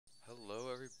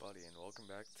welcome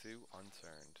back to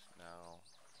Unturned. Now,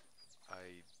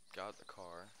 I got a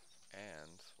car,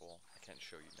 and, well, I can't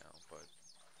show you now, but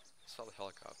I saw the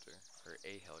helicopter, or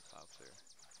a helicopter.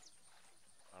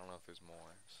 I don't know if there's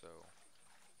more, so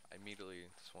I immediately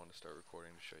just wanted to start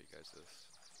recording to show you guys this.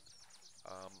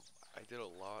 I did a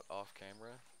lot off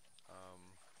camera,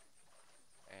 um,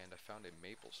 and I found a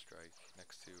maple strike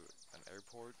next to an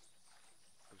airport.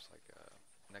 It was like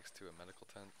next to a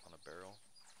medical tent on a barrel,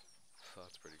 so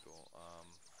that's pretty cool.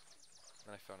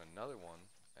 Then I found another one,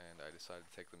 and I decided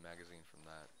to take the magazine from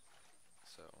that.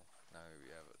 So now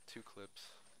we have two clips.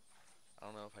 I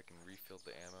don't know if I can refill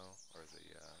the ammo or the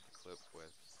clip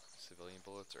with civilian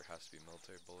bullets, or it has to be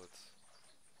military bullets.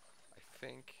 I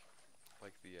think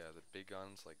like the big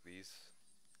guns like these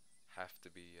have to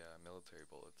be military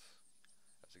bullets.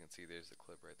 As you can see, there's the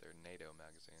clip right there, NATO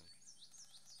magazine.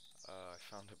 I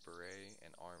found a beret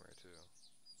and armor too.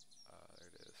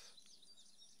 There it is.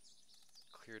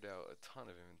 Cleared out a ton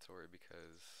of inventory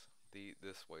because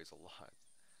this weighs a lot.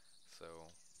 So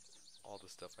all the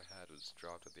stuff I had was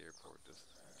dropped at the airport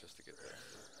just to get this.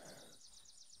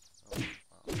 Oh,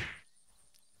 wow.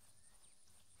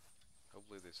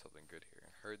 Hopefully there's something good here.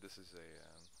 I heard this is a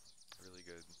really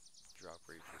good drop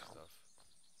rate for stuff.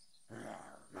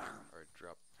 Or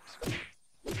drop speed.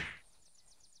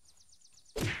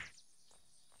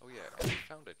 Oh yeah, and I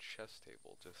found a chess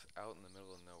table just out in the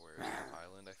middle of nowhere. It's an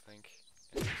island, I think,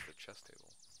 and it's the chess table.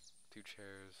 Two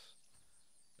chairs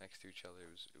next to each other.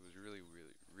 It was really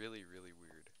weird.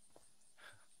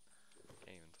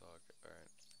 Can't even talk. Alright.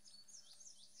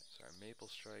 Sorry, maple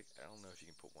strike. I don't know if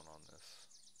you can put one on this.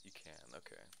 You can.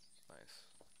 Okay. Nice.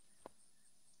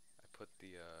 I put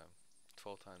the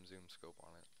 12 times zoom scope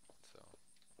on it, so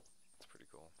it's pretty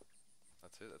cool.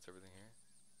 That's it. That's everything here.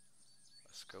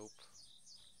 A scope.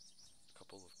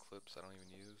 Couple of clips I don't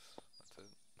even use. That's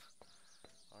it.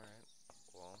 Alright.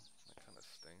 Well, that kind of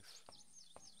stinks.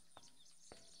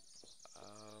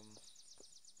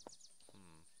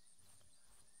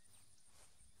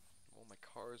 Well, my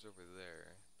car's over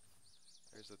there.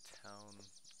 There's a town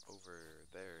over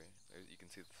there. You can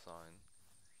see the sign.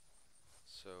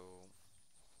 So,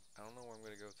 I don't know where I'm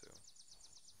gonna go to.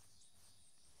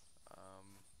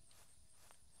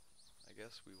 I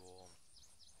guess we will.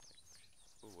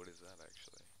 Ooh, what is that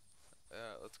actually?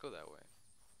 Let's go that way.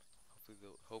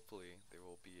 Hopefully there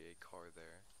will be a car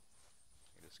there.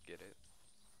 I can just get it.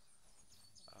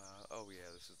 Oh yeah,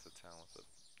 this is the town with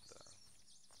the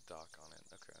dock on it.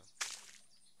 Okay.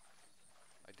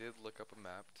 I did look up a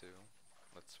map too.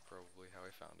 That's probably how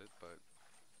I found it, but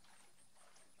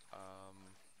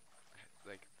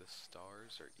like the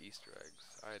stars are Easter eggs.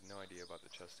 I had no idea about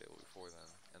the chess table before then,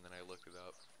 and then I looked it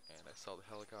up and I saw the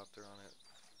helicopter on it.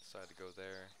 Decided to go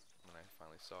there, and then I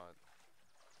finally saw it.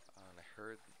 And I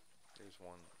heard there's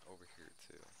one over here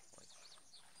too, like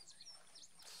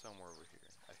somewhere over here,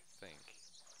 I think.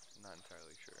 I'm not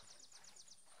entirely sure.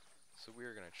 So we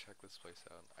are gonna check this place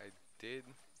out. I did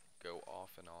go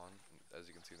off and on, as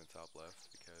you can see in the top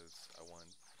left, because I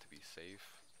wanted to be safe,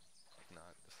 like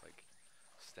not just like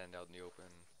stand out in the open,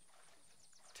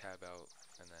 tab out,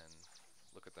 and then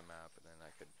look at the map, and then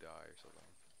I could die or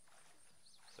something.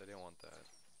 So I didn't want that.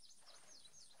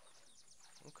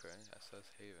 Okay, SS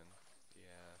Haven.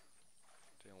 Yeah,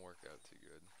 didn't work out too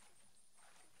good.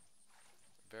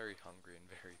 Very hungry and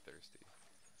very thirsty.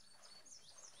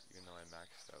 Even though I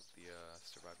maxed out the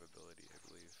survivability, I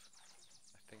believe.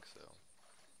 I think so.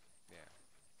 Yeah.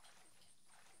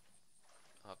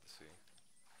 I'll have to see.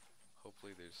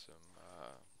 Hopefully there's some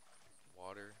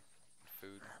water and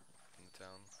food in the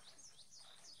town.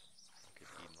 I'll get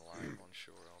eaten alive on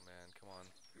shore. Oh man, come on.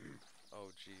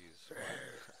 Oh jeez.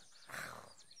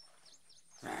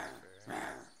 I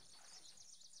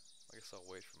guess I'll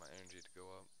wait for my energy to go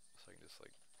up so I can just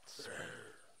like sprint.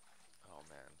 Oh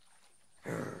man.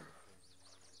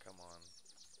 Come on.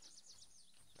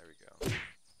 There we go.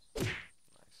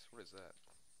 Nice. What is that?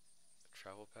 A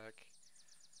travel pack?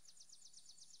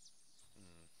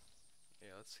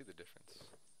 Yeah, let's see the difference.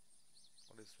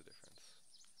 What is the difference?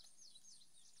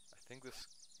 I think this,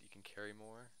 you can carry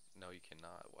more? No, you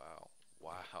cannot. Wow.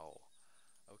 Wow.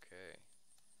 Okay.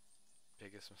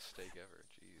 Biggest mistake ever.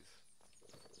 Jeez.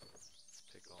 Let's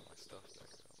pick all my stuff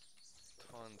back up.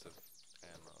 Tons of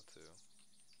ammo too.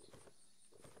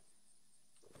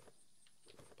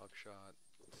 Buckshot,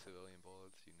 civilian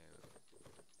bullets, you name it.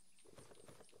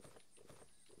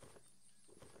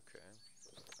 Okay.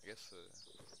 I guess the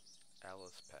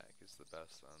Alice pack is the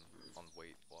best on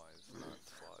weight wise, not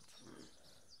slots.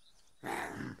 Oh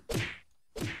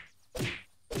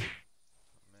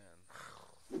man.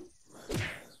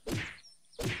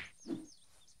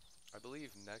 I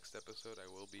believe next episode I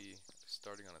will be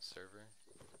starting on a server.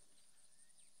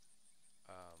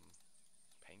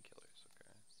 Painkillers,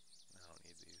 okay. I don't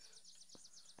need these.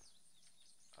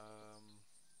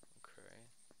 Okay.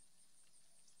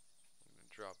 I'm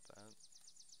gonna drop that.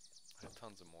 I have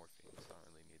tons of morphine, so I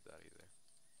don't really need that either.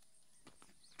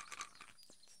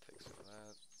 Let's take some of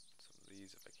that. Some of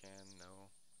these if I can.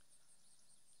 No.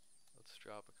 Let's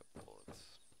drop a couple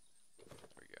bullets. There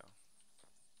we go.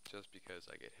 Just because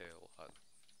I get hit a lot,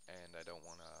 and I don't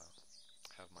want to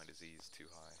have my disease too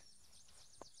high.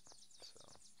 So.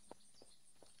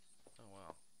 Oh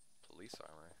wow. Police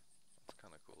armor. That's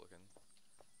kind of cool looking.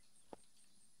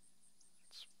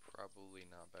 It's probably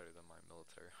not better than my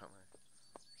military armor,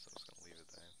 so I'm just gonna leave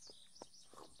it there.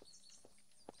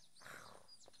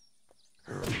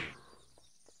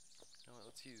 You know what,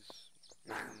 let's use...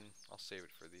 I'll save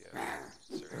it for the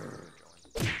server I'm gonna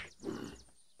join.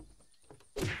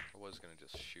 I was gonna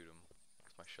just shoot him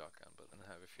with my shotgun, but then I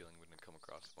have a feeling we're gonna come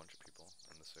across a bunch of people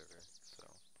in the server, so...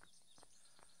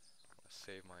 I'm gonna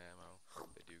save my ammo if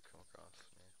they do come across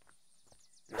me.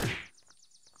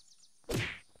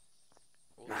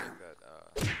 We'll take that,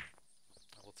 I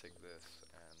will take this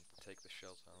and take the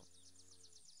shells out.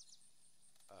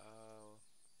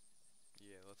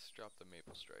 Yeah, let's drop the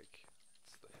maple strike.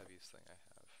 It's the heaviest thing I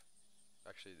have.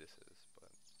 Actually, this is, but...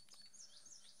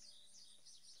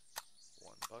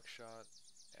 1 buckshot,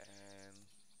 and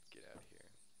get out of here.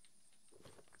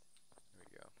 There we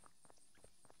go.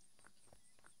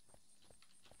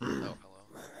 Oh, hello.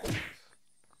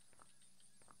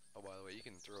 Oh, by the way, you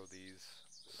can throw these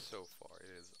so far. It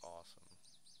is awesome.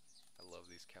 I love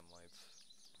these chem lights.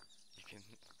 You can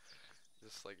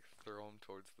just like throw them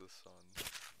towards the sun,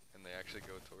 and they actually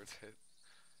go towards it.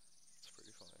 It's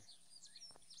pretty funny.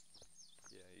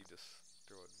 Yeah, you just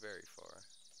throw it very far.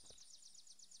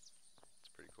 It's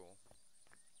pretty cool.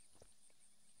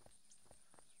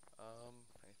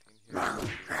 Anything in here?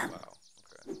 Wow,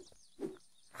 okay.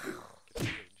 Get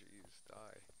away, jeez,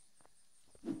 die.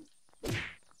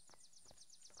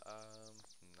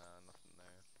 Nah, nothing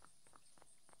there.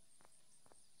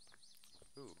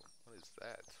 Ooh, what is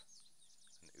that?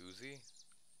 An Uzi?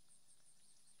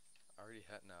 I already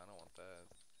had, no, I don't want that.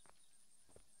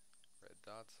 Red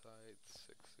dot sight,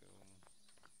 6 zoom.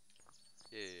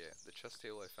 Yeah. The chess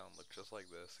table I found looked just like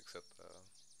this, except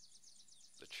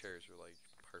the chairs were like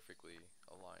perfectly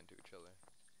aligned to each other.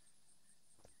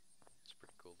 It's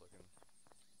pretty cool looking.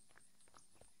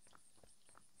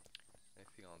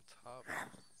 Anything on top?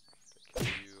 Take a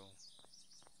view.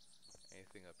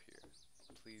 Anything up here?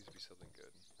 Please be something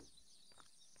good.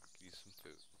 Could use some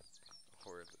food.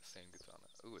 Or the same katana.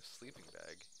 Ooh, a sleeping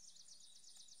bag.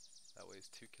 That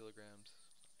weighs 2 kilograms.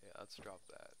 Yeah, let's drop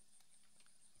that.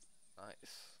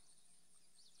 Nice.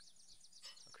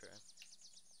 Okay.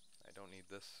 I don't need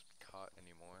this cot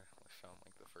anymore. I found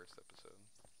like the first episode.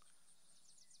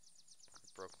 I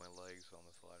broke my legs on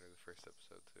this ladder the first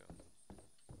episode too.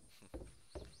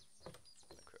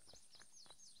 Okay.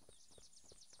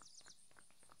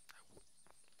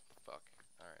 Fuck.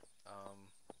 Alright.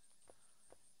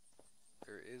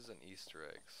 There is an Easter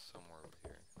egg somewhere over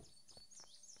here.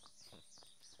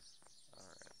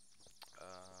 Alright.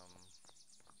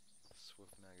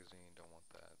 Swift magazine, don't want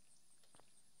that.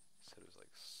 Said it was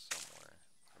like somewhere.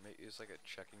 Or maybe it was like a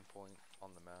checking point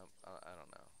on the map. I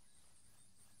don't know.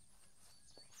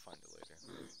 I'll find it later.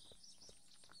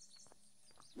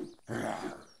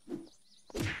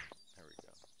 There we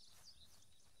go.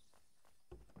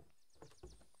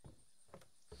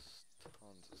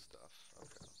 Tons of stuff.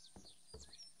 Okay.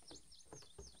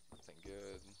 Nothing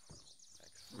good.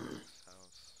 Next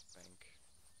house. Bank.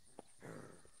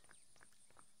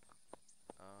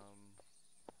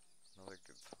 Another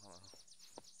katana.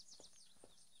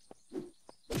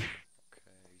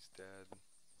 Okay, he's dead.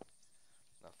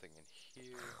 Nothing in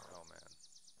here. Oh man.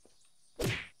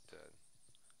 Dead.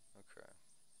 Okay.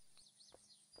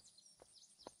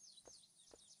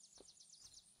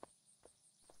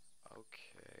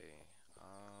 Okay. I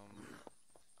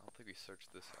don't think we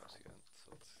searched this house yet,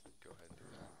 so let's go ahead and do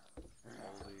that.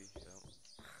 Moldy, yep.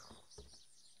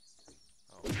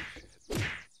 Oh shit.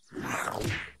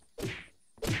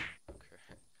 Okay.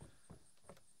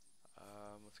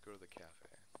 Let's go to the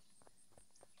cafe.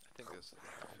 I think this is the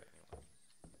cafe anyway.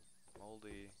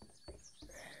 Moldy.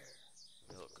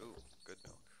 Milk. Ooh, good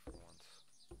milk for once.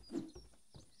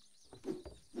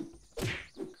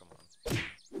 Come on.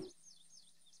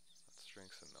 Let's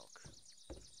drink some milk.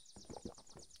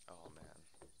 Oh man.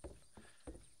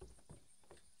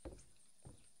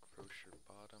 Grocer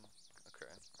bottom.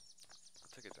 Okay. I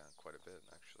took it down quite a bit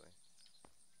actually.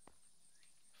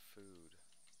 Food.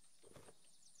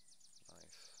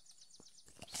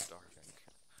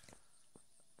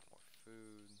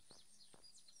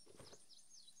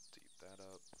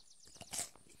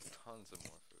 tons of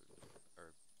more food.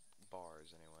 Or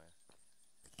bars, anyway.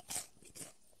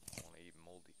 I want to eat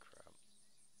moldy crap.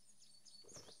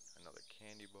 Another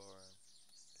candy bar.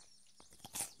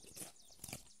 Let's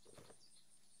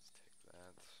take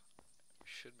that. We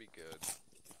should be good.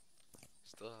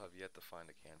 Still have yet to find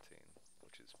a canteen,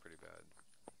 which is pretty bad.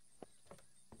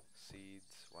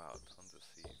 Seeds. Wow, tons of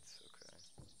seeds. Okay.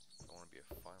 If I want to be a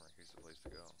farmer, here's the place to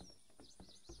go.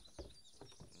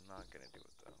 Not gonna do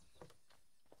it though.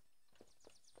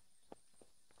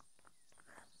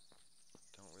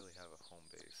 Don't really have a home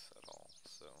base at all,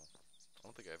 so I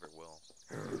don't think I ever will.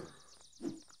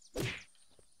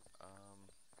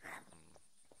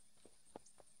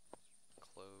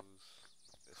 Clothes.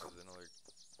 This is another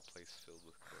place filled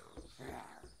with clothes.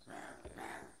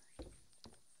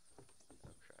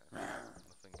 Okay,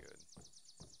 nothing good.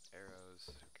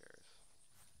 Arrows, who cares?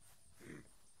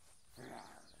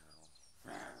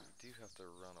 Now, we do have to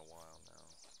run a while now.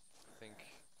 I think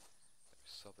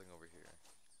there's something over here.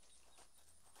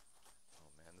 Oh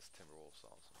man, this timber wolf's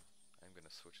awesome. I'm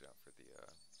gonna switch it out for the,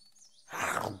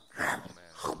 oh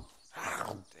man.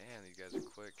 Damn, these guys are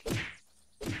quick.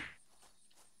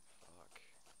 Fuck.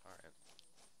 Alright.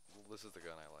 Well, this is the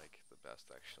gun I like the best,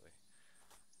 actually.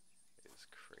 It is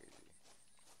crazy.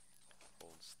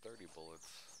 Holds 30 bullets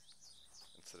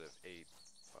instead of 8,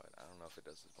 but I don't know if it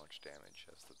does as much damage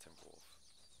as the Timberwolf.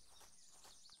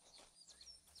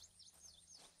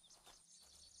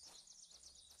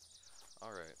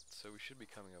 Alright, so we should be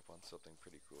coming up on something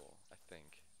pretty cool, I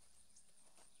think.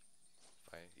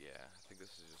 Yeah, I think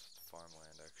this is just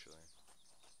farmland, actually.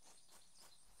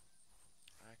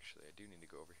 Actually, I do need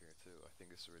to go over here, too. I think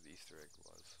this is where the Easter egg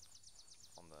was.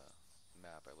 On the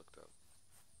map I looked up.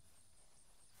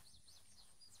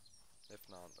 If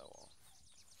not, oh well.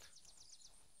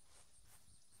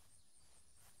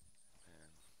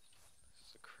 Man,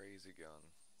 this is a crazy gun.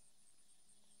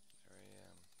 There I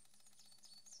am.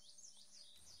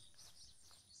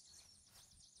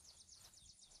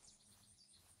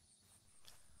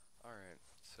 Alright,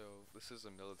 so this is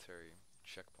a military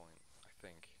checkpoint, I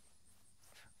think.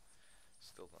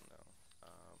 Still don't know.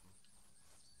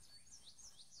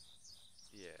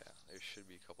 Yeah, there should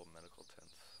be a couple medical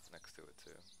tents next to it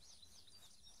too.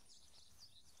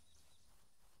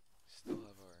 Still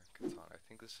have our katana. I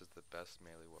think this is the best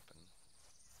melee weapon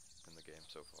in the game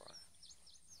so far.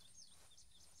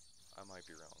 I might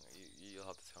be wrong. You'll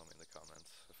have to tell me in the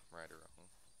comments if I'm right or wrong.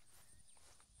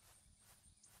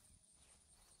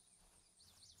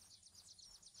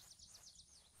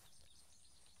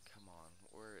 Come on,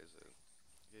 where is it?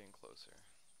 Getting closer.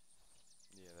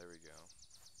 Yeah, there we go.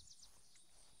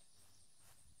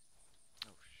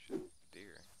 Oh shit,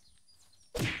 deer.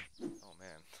 Oh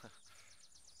man.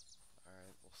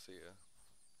 Alright, we'll see ya.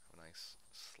 Have a nice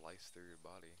slice through your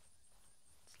body.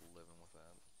 It's living with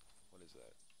that. What is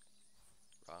that?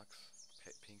 Rocks?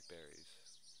 Pink berries.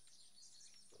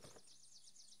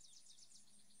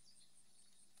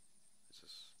 Is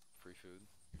this free food?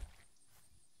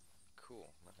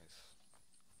 Cool, nice.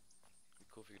 It'd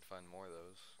be cool if you could find more of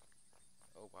those.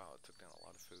 Oh wow, it took down a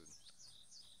lot of food.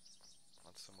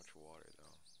 Not so much water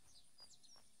though.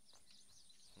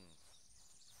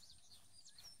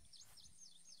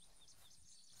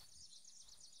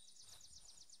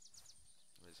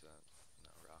 What is that?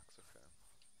 No, rocks, okay.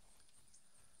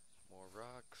 More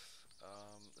rocks.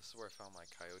 This is where I found my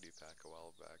coyote pack a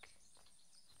while back.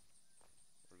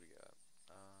 What do we got?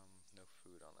 No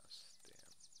food on us. Damn.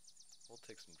 We'll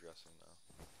take some dressing though.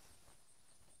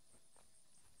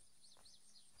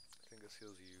 I think this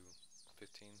heals you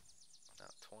 15? No,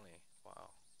 20.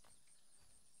 Wow.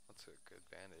 That's a good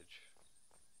bandage.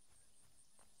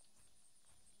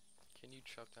 Can you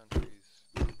chop down trees?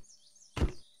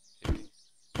 Hit me.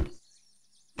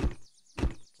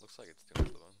 Looks like it's doing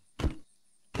something.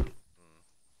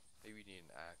 Maybe you need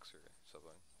an axe or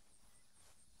something.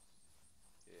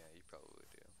 Yeah, you probably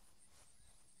do.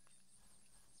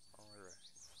 Alright.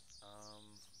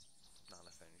 Not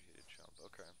enough energy to jump.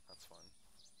 Okay, that's fine.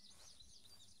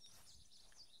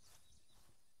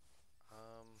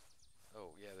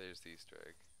 Oh yeah, there's the Easter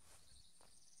egg.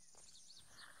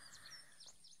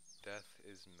 Death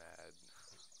is mad.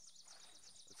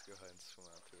 Let's go ahead and swim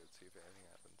out to it, see if anything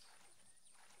happens.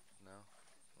 No?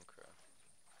 Okay.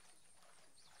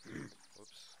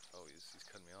 Whoops. Oh, he's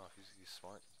cutting me off. He's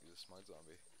smart. He's a smart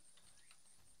zombie.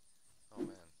 Oh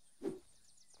man.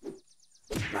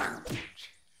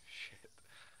 Shit.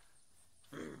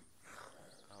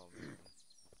 Oh man.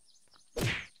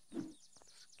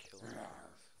 Just killing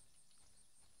things.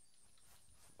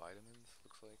 Vitamins,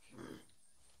 looks like.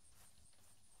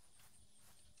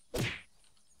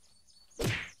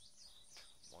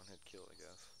 One hit kill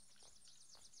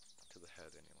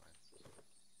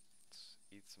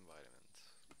some vitamins.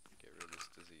 Get rid of this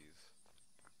disease.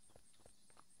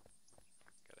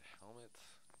 Got a helmet.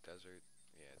 Desert.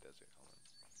 Yeah, desert helmet.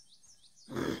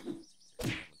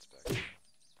 Helmet's back there.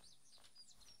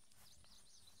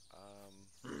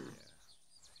 Yeah.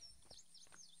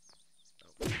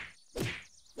 Oh.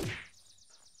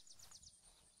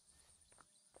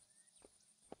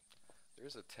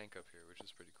 There's a tank up here, which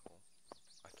is pretty cool.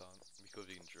 I thought, because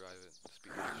you can drive it,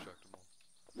 speed indestructible.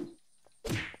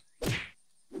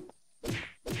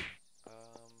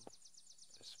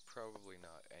 There's probably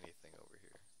not anything over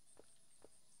here.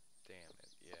 Damn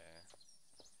it, yeah.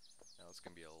 Now it's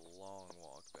gonna be a long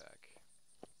walk back.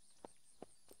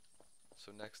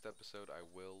 So next episode I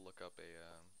will look up a,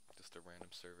 just a random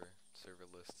server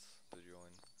lists to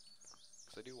join.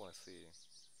 Because I do want to see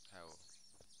how,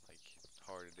 like,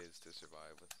 hard it is to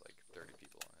survive with, like, 30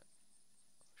 people on it.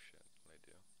 Oh shit, what I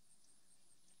do?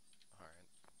 Alright,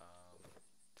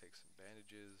 take some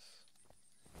bandages.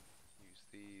 Use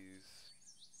these.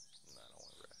 No, I don't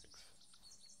want rags.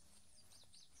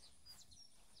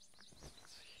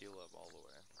 Let's heal up all the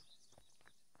way.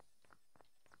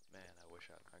 Man, I wish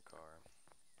I had my car.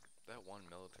 That one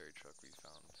military truck we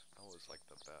found, that was like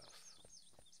the best. It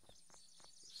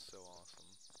was so awesome.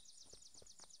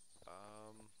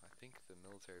 I think the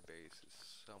military base is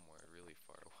somewhere really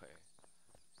far away.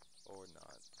 Or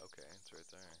not. Okay, it's right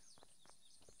there.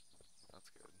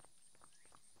 That's good.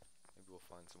 Maybe we'll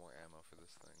find some more ammo for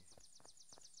this thing.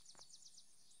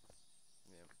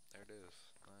 Yep, there it is.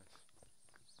 Nice.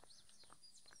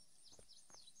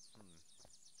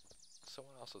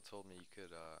 Someone also told me you could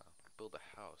build a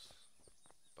house,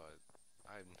 but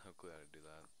I have no clue how to do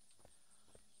that.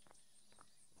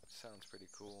 Sounds pretty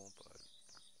cool, but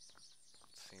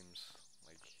it seems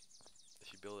like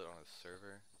if you build it on a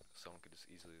server, someone could just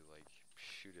easily like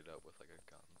shoot it up with like a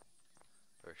gun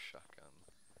or a shotgun.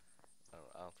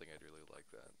 I don't think I'd really like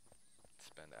that.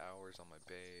 Spend hours on my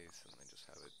base and then just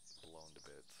have it blown to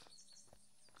bits.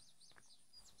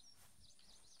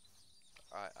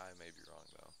 I may be wrong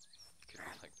though. It could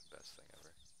be like the best thing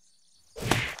ever.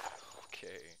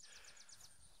 Okay.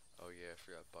 Oh yeah, I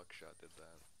forgot Buckshot did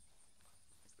that.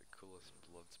 Like the coolest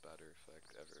blood spatter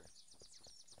effect ever.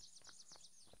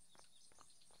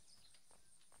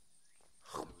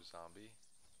 So zombie.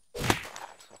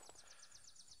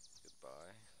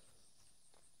 Goodbye.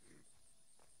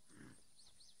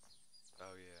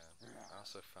 Oh yeah. I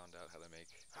also found out how to make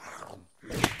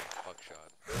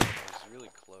Buckshot. It was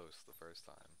really close the first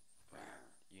time, but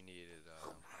you needed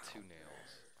 2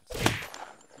 nails instead of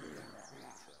 3.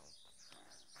 So.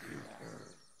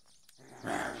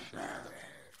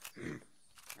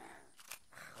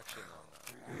 Actually, no, I'm not.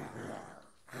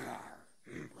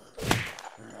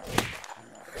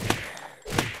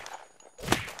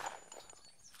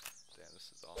 Damn, this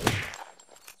is awesome.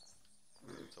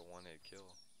 It's a 1-hit kill.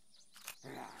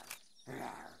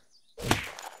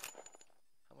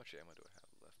 How much ammo do I have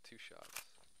left? 2 shots.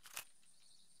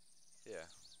 Yeah,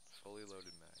 fully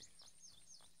loaded mag.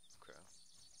 Okay.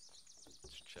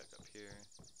 Let's check up here.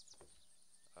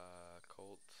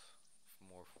 Colt,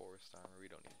 more forest armor, we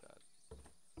don't need that.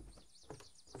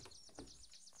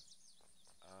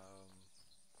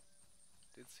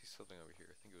 Did see something over here,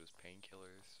 I think it was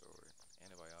painkillers or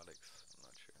antibiotics, I'm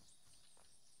not sure.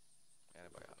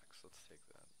 Antibiotics, let's take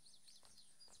that.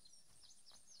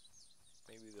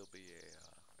 Maybe there'll be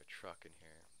a truck in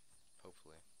here,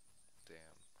 hopefully.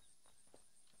 Damn.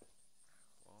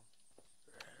 Well,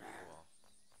 oh well.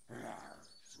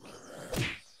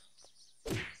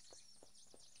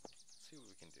 Let's see what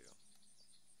we can do.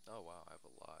 Oh wow, I have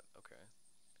a lot, okay.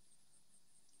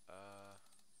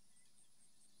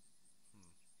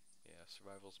 Yeah,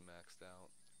 survival's maxed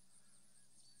out.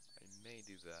 I may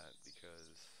do that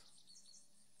because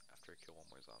after I kill one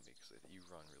more zombie, because you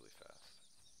run really fast.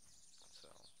 So,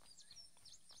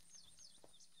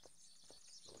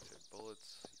 military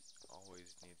bullets,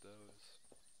 always need those.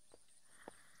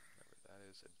 Whatever that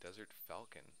is, a desert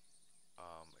falcon.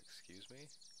 Excuse me?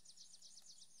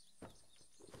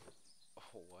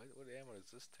 Oh, what? What ammo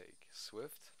does this take?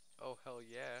 Swift? Oh, hell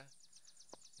yeah.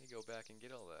 Let me go back and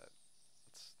get all that.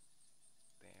 Let's...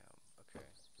 Damn, okay.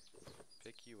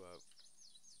 Pick you up.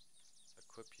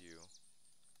 Equip you.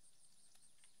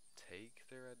 Take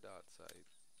the red dot sight.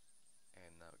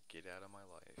 And now get out of my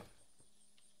life.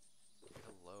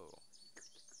 Hello.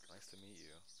 Nice to meet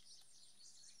you.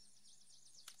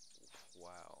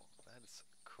 Wow, that is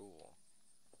cool.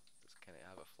 Can it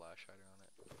have a flash hider on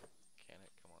it? Can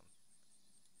it? Come on.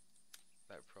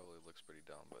 That probably looks pretty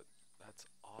dumb, but that's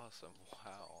awesome.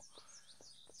 Wow.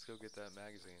 Let's go get that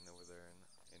magazine over there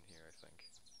in here, I think.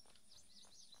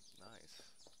 Nice.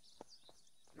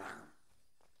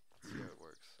 See how it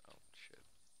works. Oh, shit.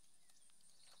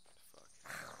 Fuck.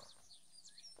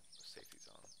 Safety's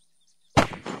on.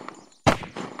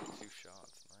 2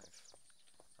 shots, nice.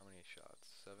 How many shots?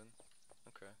 7?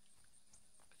 Okay.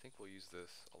 I think we'll use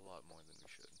this a lot more than we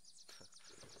should.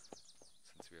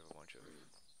 Since we have a bunch of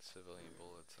civilian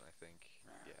bullets, and I think,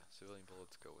 yeah, civilian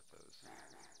bullets go with those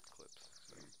clips.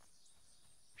 So we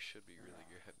should be really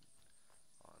good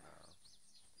on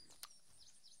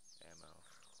ammo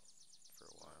for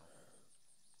a while.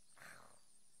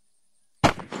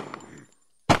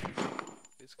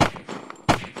 It's cool.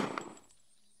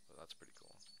 Well, that's pretty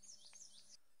cool.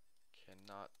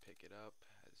 Cannot pick it up.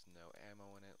 Has no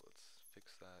ammo in it. Let's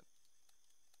fix that.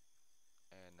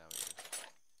 And now we have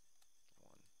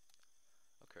 1.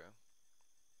 Okay.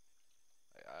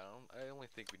 I only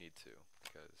think we need 2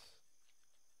 because.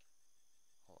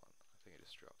 Hold on. I think I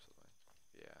just dropped something.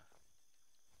 Yeah.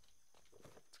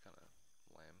 It's kind of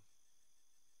lame.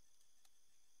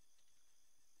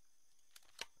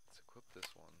 Let's equip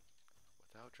this one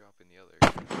without dropping the other.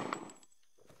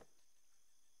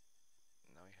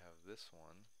 Now we have this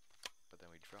one, but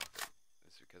then we drop it.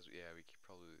 It's because, yeah, we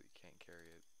probably can't carry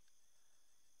it.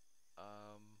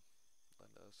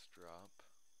 Let us drop.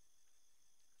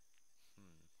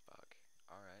 Fuck.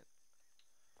 Alright.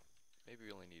 Maybe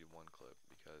we only need 1 clip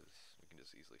because we can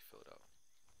just easily fill it up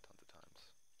tons of times.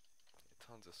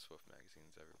 Tons of Swift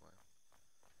magazines everywhere.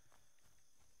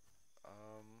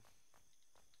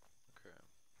 Okay.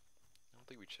 I don't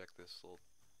think we checked this little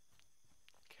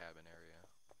cabin area.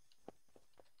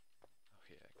 Oh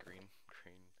yeah, green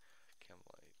chem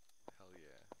light. Hell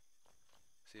yeah.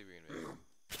 See if we can make it.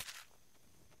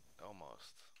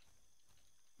 Almost.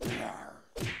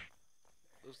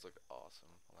 Those look awesome.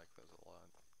 I like those a lot.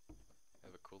 They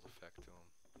have a cool effect to them.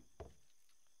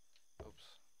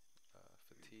 Oops.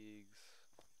 Fatigues.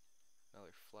 Another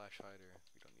flash hider.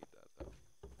 We don't need that though.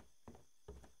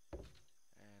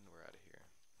 And we're out of here.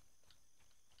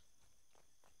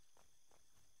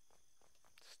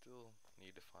 Still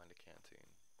need to find a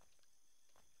canteen.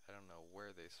 I don't know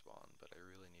where they spawn, but I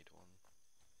really need one.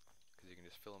 Because you can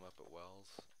just fill them up at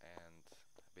wells and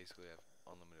basically have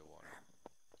unlimited water. I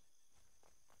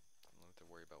don't have to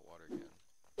worry about water again.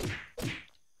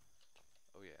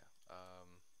 Oh yeah.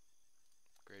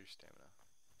 Greater stamina.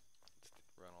 Let's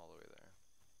run all the way there.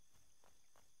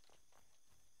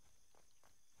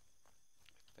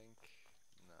 I think.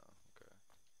 No. Okay.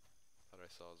 Thought I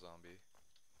saw a zombie.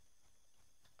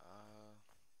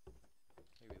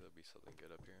 Maybe there'll be something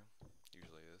good up here.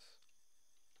 Usually is.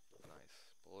 Nice.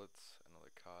 Bullets, another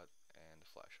cot, and a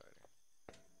flash hider.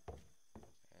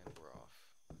 And we're off.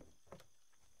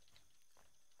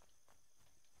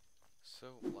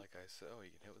 So, like I said, oh,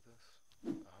 you can hit with this?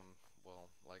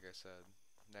 Well, like I said,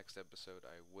 next episode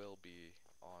I will be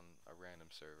on a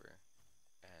random server,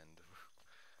 and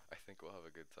I think we'll have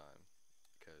a good time,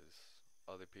 because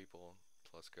other people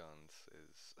plus guns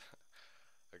is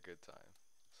a good time.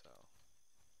 So,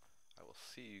 I will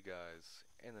see you guys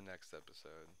in the next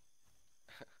episode.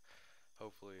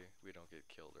 Hopefully we don't get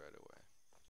killed right away.